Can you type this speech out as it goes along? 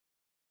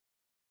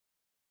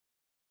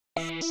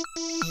Hello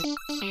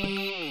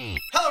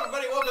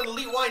everybody, welcome to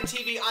Elite Wine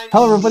TV.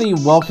 Hello everybody,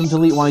 welcome to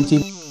Elite Wine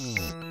TV.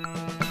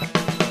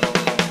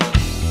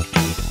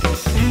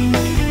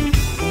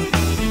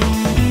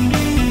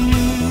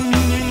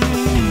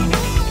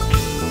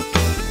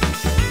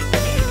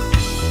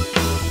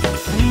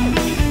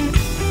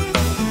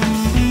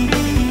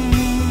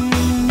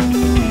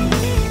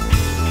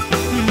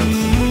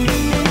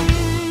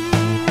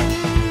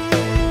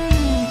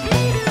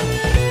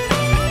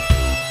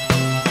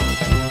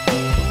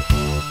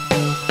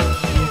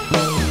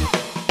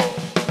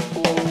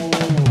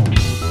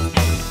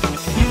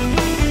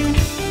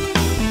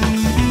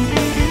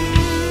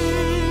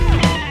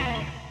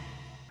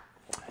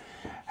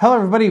 Hello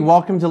everybody,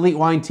 welcome to Elite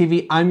Wine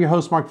TV. I'm your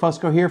host Mark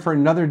Fusco here for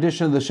another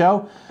edition of the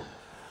show.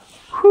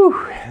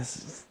 Whew, this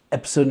is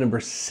episode number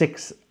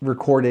 6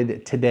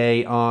 recorded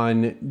today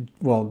on,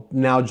 well,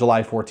 now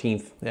July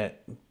 14th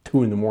at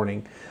 2 in the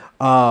morning.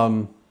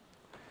 I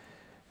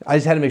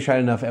just had to make sure I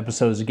had enough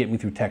episodes to get me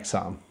through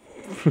TechSom.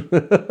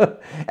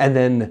 And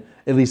then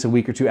at least a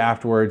week or two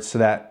afterwards so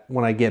that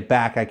when I get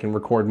back I can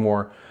record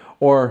more.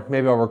 Or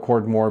maybe I'll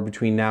record more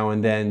between now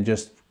and then,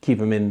 just keep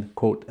them in,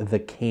 quote, the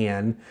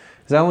can.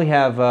 Because I only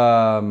have,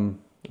 I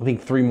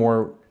think, 3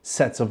 more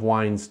sets of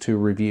wines to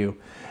review.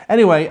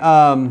 Anyway,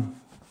 I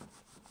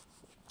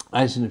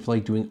just didn't feel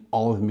like doing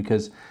all of them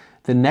because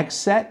the next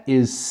set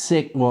is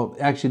 6. Well,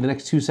 actually, the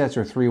next 2 sets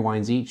are 3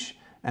 wines each.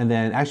 And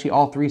then actually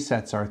all 3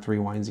 sets are 3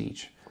 wines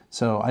each.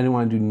 So I didn't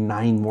want to do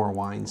 9 more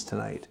wines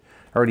tonight.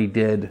 I already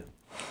did,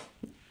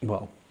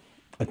 well,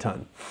 a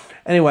ton.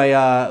 Anyway,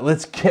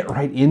 let's get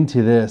right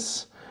into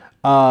this.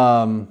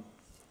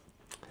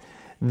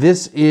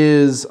 This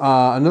is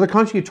another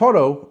Concha Y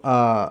Toro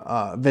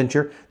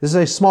venture. This is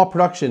a small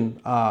production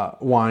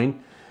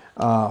wine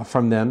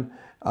from them.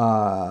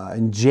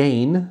 And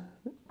Jane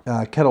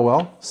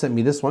Kettlewell sent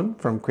me this one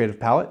from Creative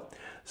Palette.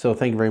 So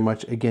thank you very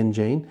much again,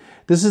 Jane.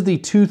 This is the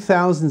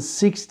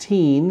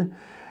 2016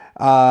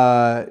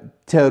 Terrunyo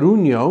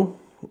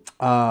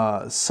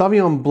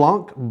Sauvignon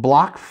Blanc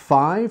Block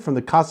 5 from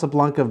the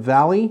Casablanca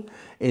Valley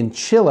in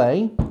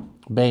Chile.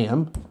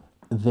 Bam.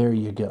 There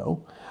you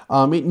go.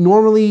 It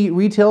normally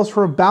retails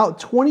for about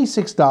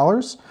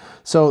 $26.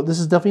 So this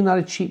is definitely not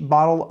a cheap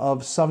bottle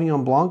of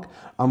Sauvignon Blanc.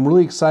 I'm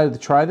really excited to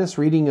try this.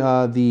 Reading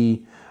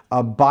the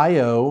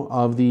bio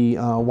of the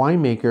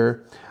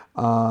winemaker.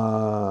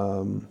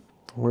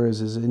 Where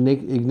is this?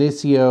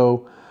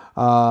 Ignacio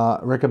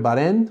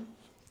Recabaren.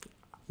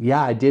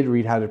 Yeah, I did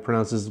read how to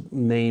pronounce his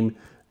name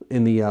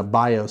in the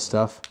bio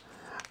stuff.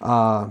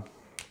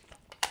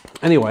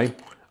 Anyway,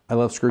 I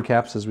love screw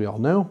caps, as we all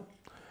know.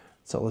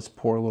 So let's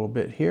pour a little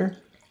bit here.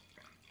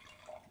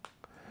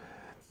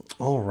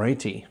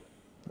 Alrighty.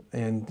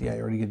 And yeah, I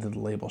already did the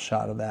label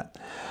shot of that.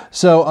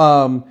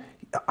 So,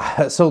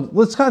 so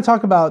let's kind of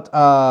talk about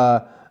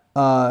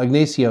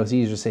Ignacio. It's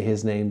easier to say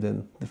his name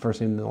than the first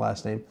name than the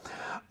last name.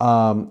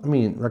 I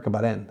mean,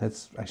 Recabaren.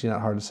 That's actually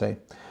not hard to say.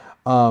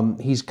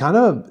 He's kind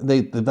of,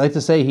 they like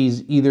to say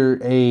he's either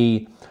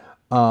a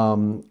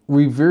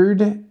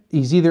revered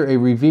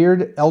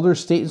elder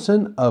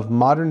statesman of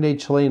modern-day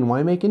Chilean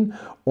winemaking,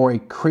 or a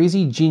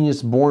crazy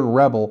genius born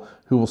rebel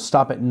who will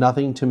stop at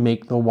nothing to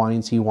make the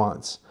wines he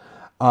wants.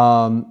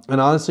 And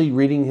honestly,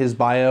 reading his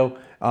bio,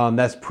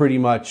 that pretty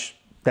much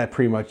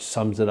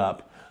sums it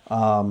up.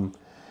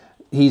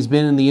 He's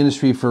been in the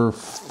industry for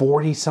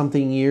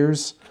 40-something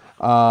years.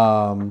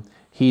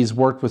 He's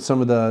worked with some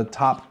of the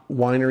top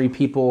winery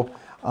people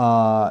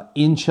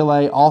in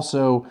Chile,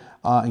 also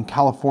in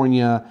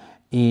California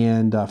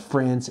and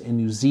France and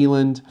New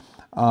Zealand.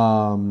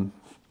 So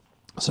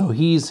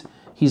he's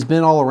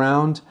been all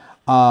around.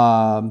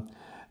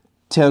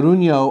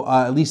 Terrunyo,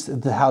 at least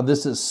how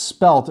this is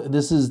spelt,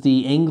 this is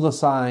the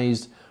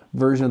anglicized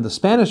version of the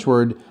Spanish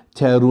word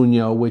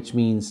terruño, which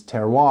means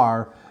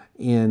terroir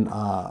in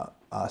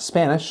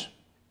Spanish.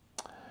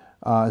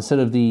 Instead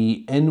of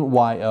the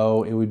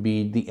NYO, it would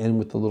be the N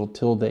with the little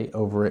tilde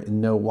over it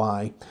and no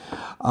Y.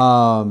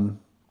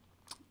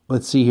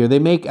 Let's see here. They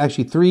make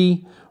actually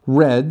 3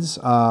 reds,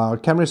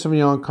 Cabernet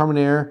Sauvignon,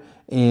 Carmenere,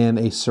 and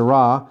a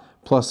Syrah,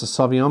 plus a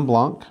Sauvignon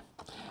Blanc.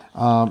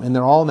 And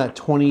they're all in that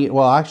 20,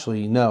 well,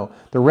 actually, no.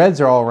 The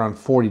reds are all around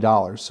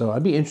 $40, so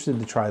I'd be interested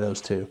to try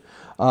those too.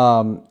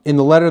 In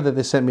the letter that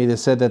they sent me, they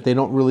said that they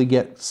don't really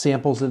get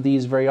samples of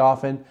these very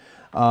often.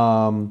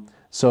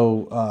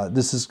 So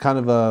this is kind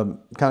of,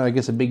 I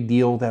guess, a big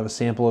deal to have a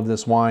sample of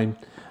this wine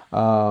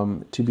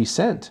to be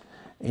sent.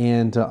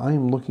 And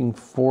I'm looking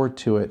forward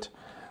to it.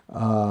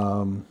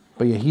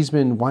 But yeah, he's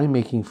been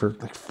winemaking for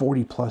like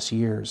 40 plus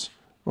years.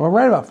 Well,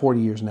 right about 40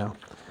 years now.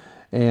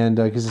 And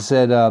because it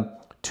said,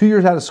 2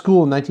 years out of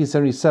school in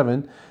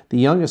 1977, the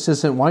young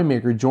assistant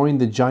winemaker joined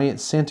the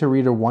giant Santa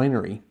Rita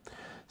winery.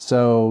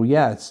 So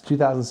yeah, it's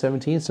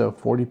 2017, so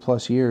 40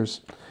 plus years.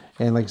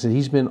 And like I said,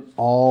 he's been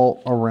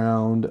all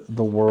around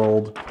the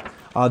world.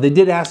 They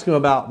did ask him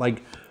about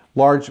like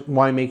large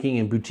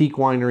winemaking and boutique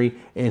winery,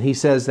 and he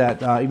says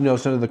that even though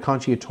it's under the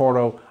Concha Y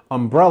Toro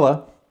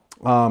umbrella,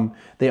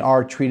 they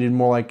are treated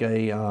more like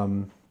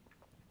a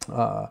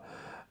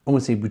I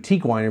wouldn't say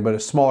boutique winer, but a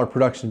smaller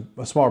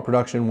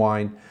production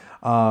wine.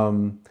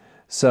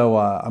 So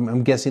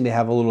I'm guessing they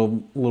have a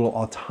little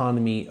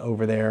autonomy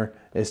over there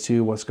as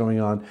to what's going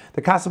on.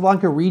 The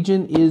Casablanca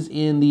region is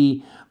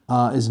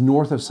is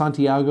north of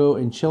Santiago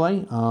in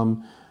Chile.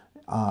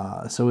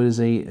 So it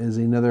is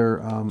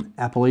another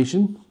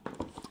appellation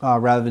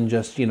rather than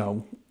just, you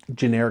know,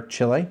 generic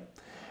Chile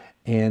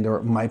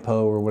or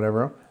Maipo or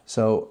whatever.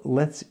 So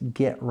let's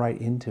get right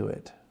into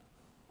it.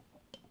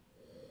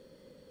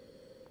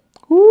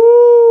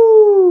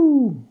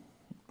 Woo!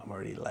 I'm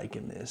already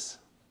liking this.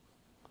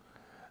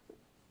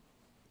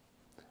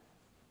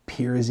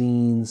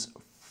 Pyrazines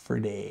for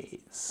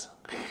days.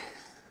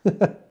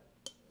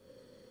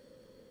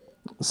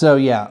 So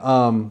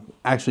yeah,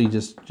 actually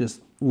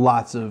just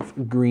lots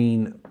of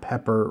green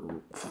pepper,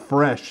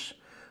 fresh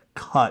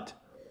cut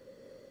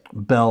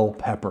bell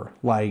pepper.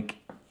 Like,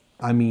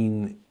 I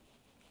mean,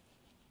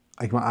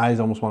 like my eyes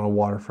almost want to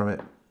water from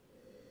it.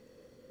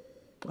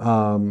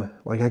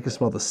 Like I can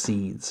smell the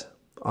seeds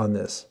on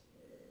this.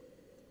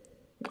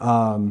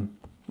 And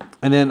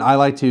then I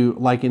like to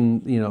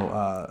liken, you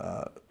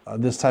know,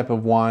 this type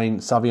of wine,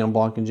 Sauvignon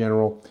Blanc in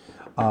general,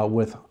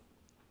 with,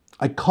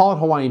 I call it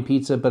Hawaiian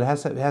pizza, but it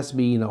has to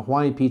be, you know,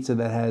 Hawaiian pizza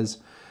that has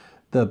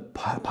the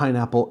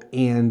pineapple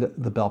and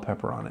the bell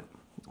pepper on it.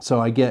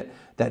 So I get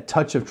that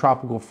touch of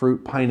tropical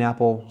fruit,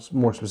 pineapple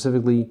more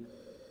specifically,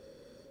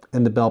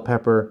 and the bell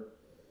pepper.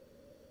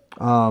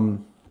 But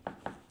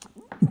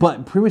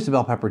pretty much the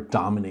bell pepper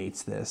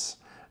dominates this.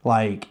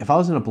 Like, if I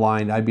was in a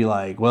blind, I'd be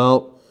like,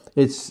 well,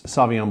 it's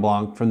Sauvignon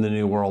Blanc from the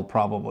New World,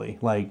 probably,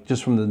 like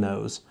just from the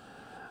nose.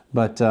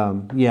 But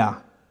yeah.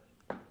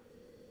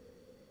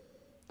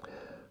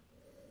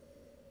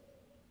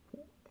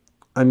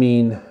 I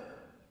mean,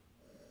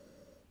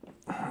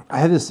 I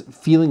had this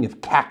feeling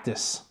of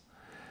cactus.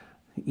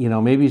 You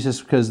know, maybe it's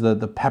just because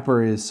the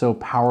pepper is so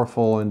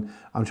powerful and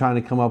I'm trying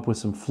to come up with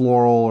some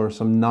floral or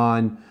some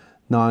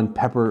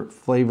non-pepper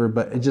flavor,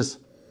 but it just,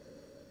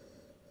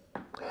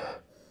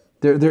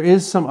 there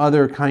is some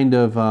other kind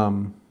of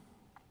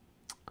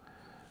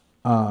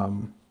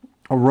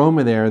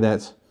aroma there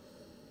that's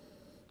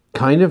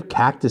kind of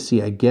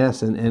cactusy, I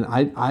guess. And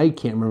I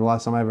can't remember the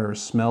last time I've ever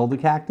smelled a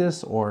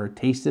cactus or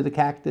tasted a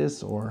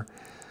cactus or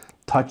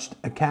touched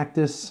a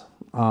cactus,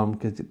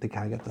 because they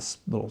kind of got this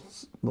little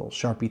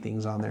Sharpie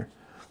things on there.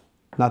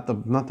 Not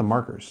the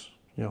markers,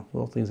 you know,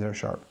 little things that are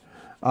sharp.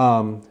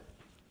 But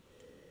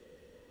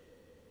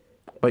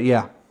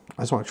yeah,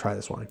 I just want to try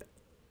this wine.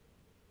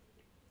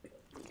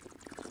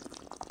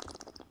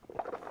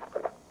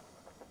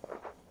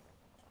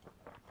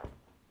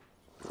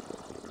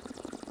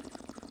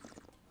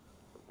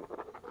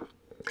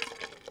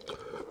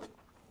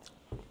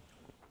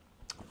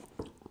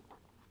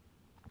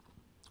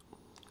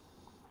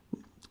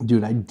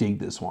 Dude, I dig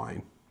this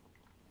wine.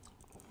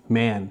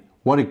 Man,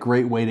 what a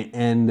great way to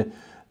end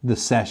the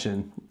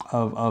session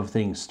of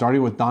things.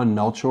 Starting with Don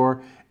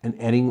Melchor and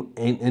ending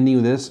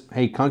with this.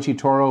 Hey, Concha Y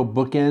Toro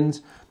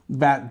bookends.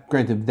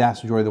 Granted,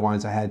 vast majority of the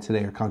wines I had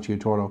today are Concha Y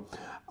Toro.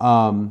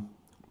 And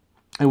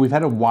we've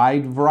had a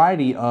wide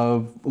variety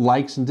of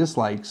likes and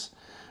dislikes.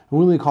 I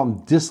wouldn't really call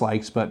them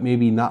dislikes, but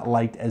maybe not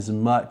liked as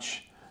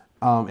much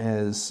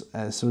as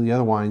some of the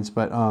other wines.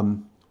 But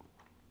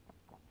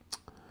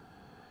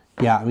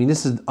yeah, I mean,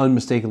 this is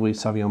unmistakably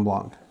Sauvignon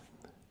Blanc.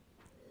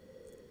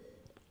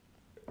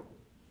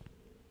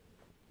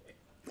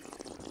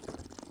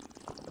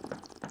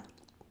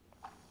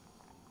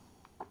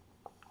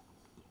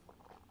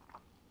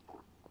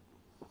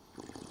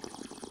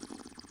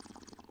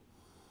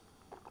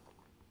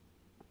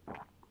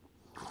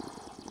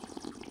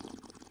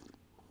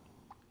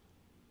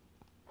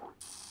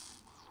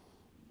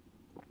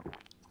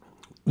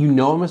 You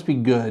know it must be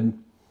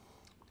good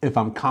if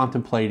I'm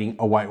contemplating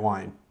a white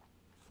wine.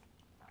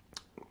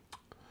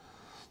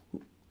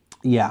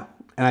 Yeah,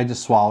 and I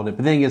just swallowed it.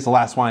 But then it's the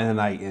last wine of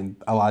the night, and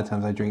a lot of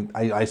times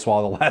I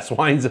swallow the last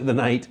wines of the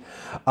night.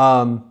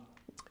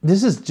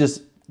 This is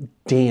just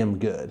damn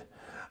good.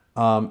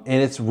 And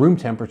it's room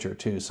temperature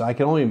too, so I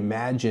can only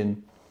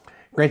imagine.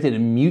 Granted, it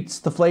mutes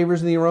the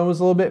flavors and the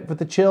aromas a little bit with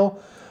the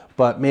chill,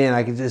 but man,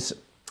 it's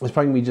probably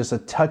gonna be just a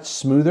touch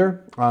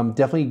smoother.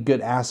 Definitely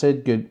good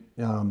acid, good,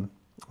 yeah,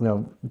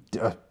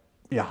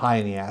 high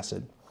in the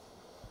acid.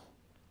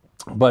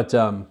 But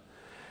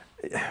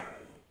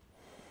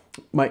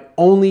my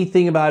only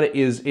thing about it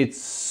is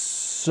it's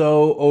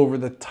so over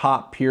the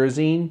top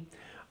pyrazine.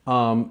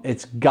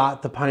 It's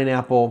got the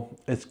pineapple.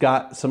 It's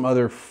got some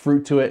other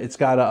fruit to it. It's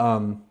got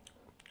a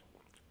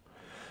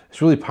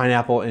it's really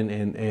pineapple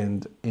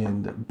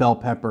and bell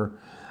pepper.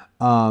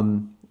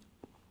 The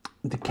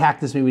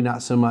cactus maybe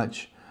not so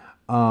much.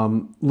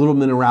 Little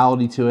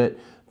minerality to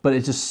it, but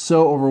it's just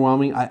so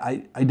overwhelming.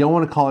 I don't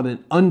want to call it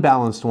an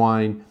unbalanced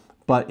wine,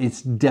 but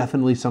it's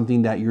definitely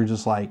something that you're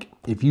just like,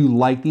 if you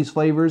like these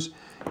flavors,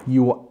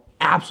 you will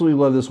absolutely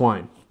love this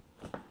wine.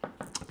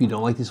 If you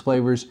don't like these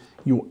flavors,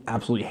 you will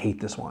absolutely hate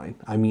this wine.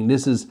 I mean,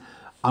 this is,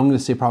 I'm going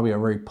to say probably a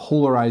very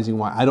polarizing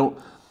wine. I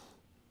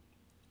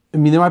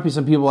mean, there might be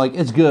some people like,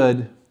 it's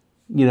good,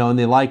 you know, and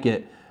they like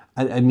it.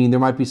 I mean, there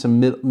might be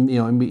some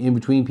in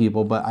between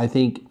people, but I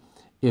think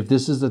if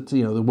this is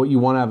what you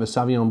want to have a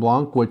Sauvignon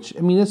Blanc, which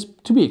I mean, it's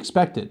to be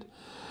expected,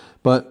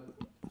 but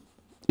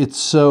it's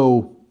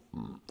so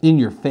in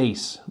your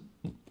face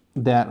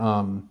that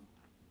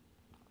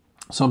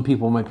some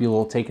people might be a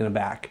little taken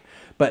aback.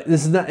 But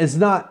this is not. It's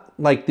not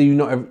like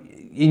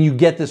and you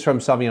get this from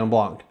Sauvignon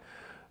Blanc.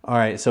 All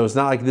right, so it's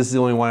not like this is the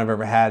only one I've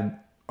ever had,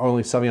 or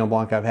only Sauvignon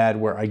Blanc I've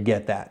had where I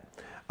get that.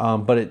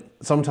 But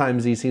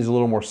sometimes these things are a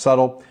little more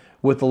subtle.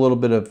 With a little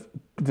bit of,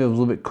 if it was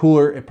a little bit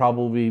cooler, it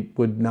probably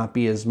would not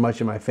be as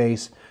much in my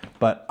face.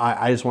 But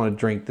I just want to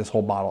drink this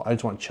whole bottle. I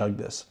just want to chug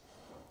this.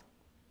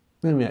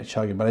 Maybe not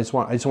chug it, but I just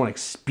want to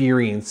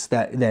experience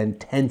that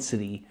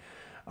intensity,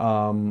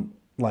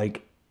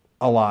 like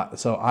a lot.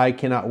 So I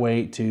cannot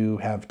wait to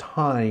have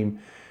time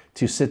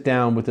to sit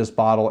down with this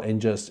bottle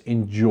and just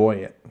enjoy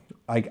it.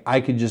 Like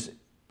I could just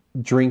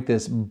drink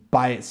this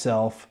by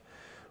itself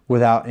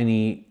without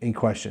any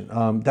question.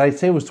 Did I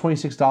say it was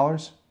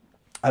 $26?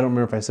 I don't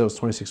remember if I said it was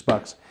 26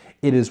 bucks.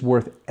 It is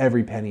worth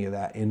every penny of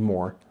that and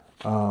more.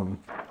 I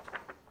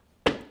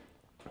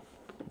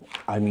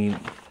mean,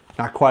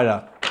 not quite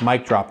a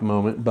mic drop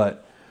moment,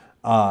 but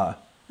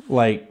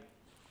like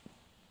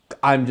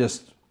I'm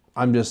just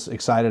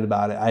excited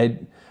about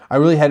it. I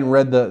really hadn't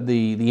read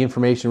the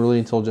information really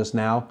until just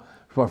now,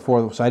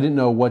 so I didn't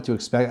know what to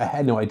expect. I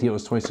had no idea it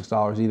was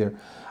 $26 either.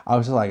 I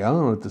was just like, I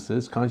don't know what this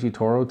is. Concha Y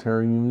Toro,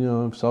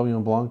 Terrunyo,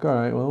 Sauvignon Blanc. All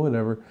right, well,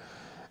 whatever.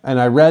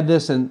 And I read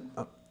this and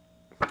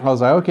I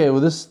was like, okay, well,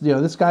 this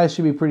this guy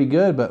should be pretty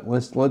good, but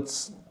let's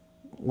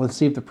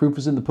see if the proof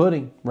is in the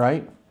pudding,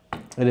 right?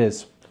 It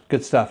is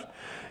good stuff.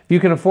 If you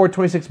can afford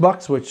 26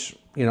 bucks, which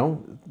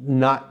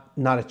not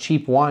a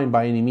cheap wine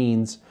by any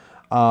means,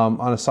 on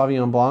a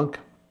Sauvignon Blanc,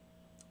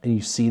 and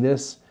you see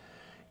this,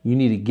 you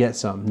need to get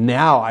some.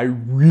 Now I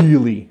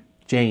really,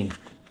 Jane,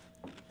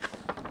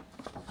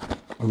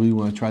 I really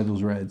want to try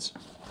those reds.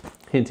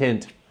 Hint,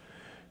 hint.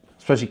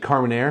 Especially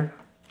Carmenere.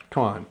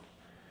 Come on.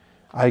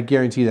 I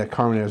guarantee that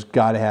Carmenere's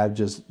got to have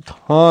just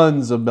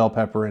tons of bell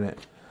pepper in it,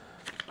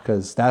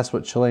 because that's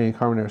what Chilean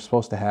Carmenere is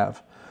supposed to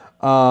have.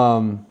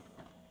 And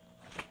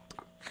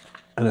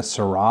a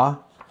Syrah.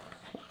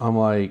 I'm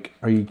like,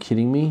 are you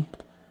kidding me?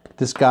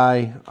 This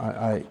guy,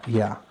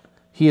 yeah,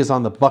 he is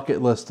on the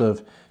bucket list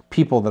of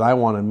people that I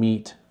want to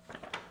meet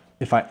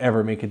if I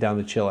ever make it down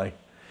to Chile.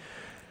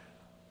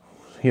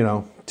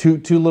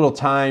 Too little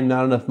time,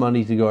 not enough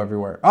money to go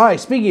everywhere. All right,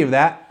 speaking of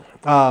that,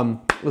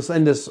 let's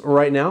end this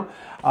right now.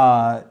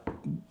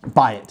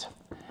 Buy it.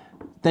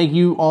 Thank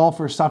you all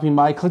for stopping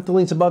by. Click the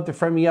links above to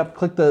friend me up.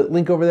 Click the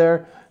link over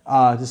there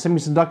to send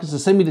me some ducats, to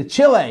send me to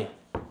Chile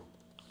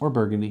or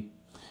Burgundy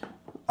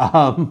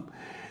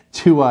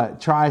to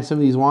try some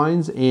of these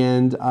wines,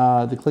 and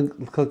click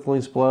the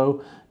links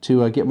below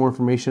to get more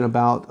information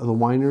about the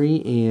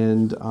winery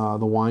and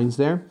the wines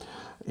there.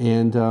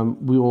 And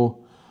we will...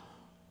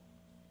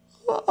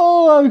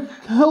 Oh,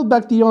 I held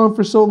back the yawn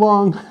for so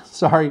long.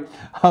 Sorry.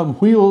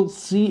 We will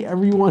see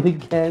everyone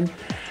again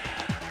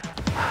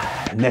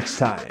next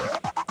time.